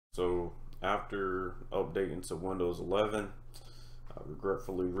So after updating to Windows 11, I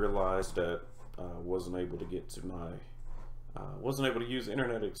regretfully realized that I wasn't able to get to my wasn't able to use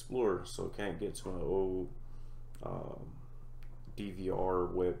Internet Explorer, so can't get to my old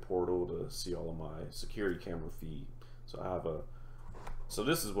DVR web portal to see all of my security camera feed. So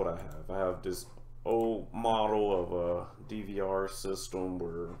this is what I have. I have this old model of a DVR system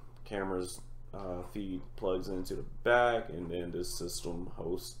where cameras feed plugs into the back, and then this system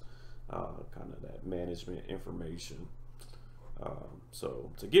hosts kind of that management information.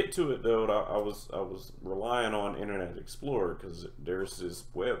 So to get to it though, I was relying on Internet Explorer because there's this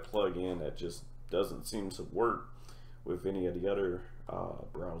web plugin that just doesn't seem to work with any of the other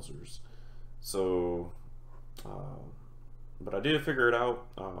browsers. So but I did figure it out,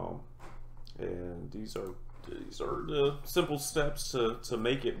 and these are the simple steps to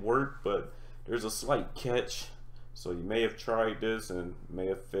make it work, but there's a slight catch. So you may have tried this and may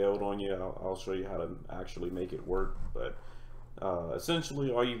have failed on you. I'll show you how to actually make it work, but essentially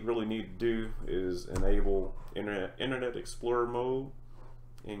all you really need to do is enable Internet Explorer mode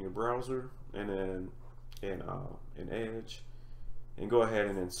in your browser, and then in Edge, and go ahead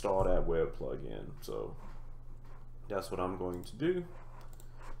and install that web plugin. So that's what I'm going to do.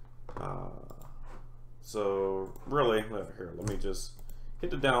 So really, let me just hit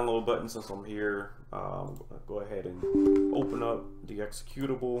the download button since I'm here. Go ahead and open up the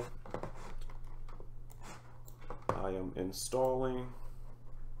executable. I am installing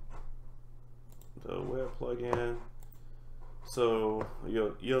the web plugin. So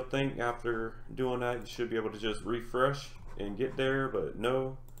you'll think after doing that you should be able to just refresh and get there, but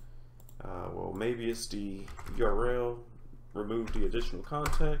no. Well, maybe it's the URL, remove the additional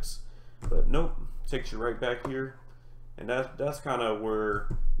context, but nope, takes you right back here, and that's kind of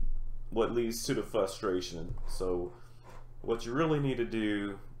what leads to the frustration. So what you really need to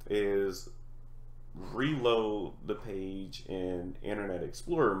do is reload the page in Internet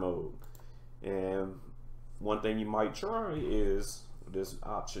Explorer mode. And one thing you might try is this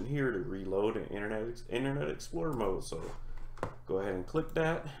option here to reload in Internet Explorer mode. So go ahead and click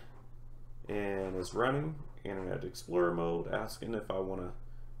that, and it's running Internet Explorer mode, asking if I want to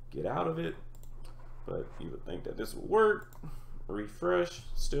get out of it, but you would think that this would work. Refresh,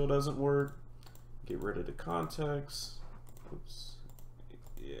 still doesn't work. Get rid of the context. Oops.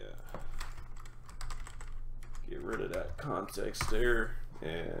 Yeah. Get rid of that context there,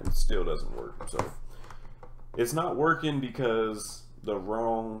 and still doesn't work. So it's not working because the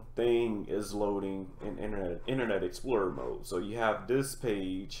wrong thing is loading in Internet Explorer mode. So you have this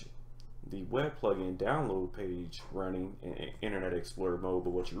page, the web plugin download page, running in Internet Explorer mode,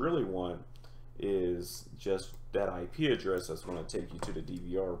 but what you really want is just that IP address that's going to take you to the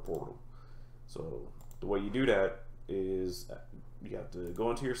DVR portal. So the way you do that is you have to go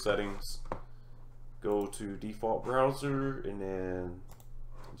into your settings, go to default browser, and then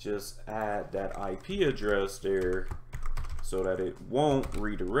just add that IP address there so that it won't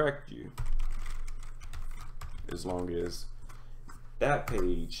redirect you, as long as that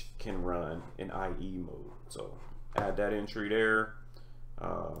page can run in IE mode. So add that entry there.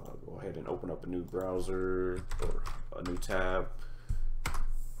 Go ahead and open up a new browser or a new tab,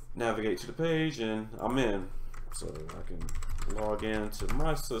 navigate to the page, and I'm in. So I can log into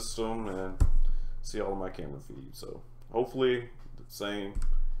my system and see all of my camera feeds. So hopefully the same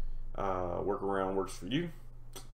workaround works for you.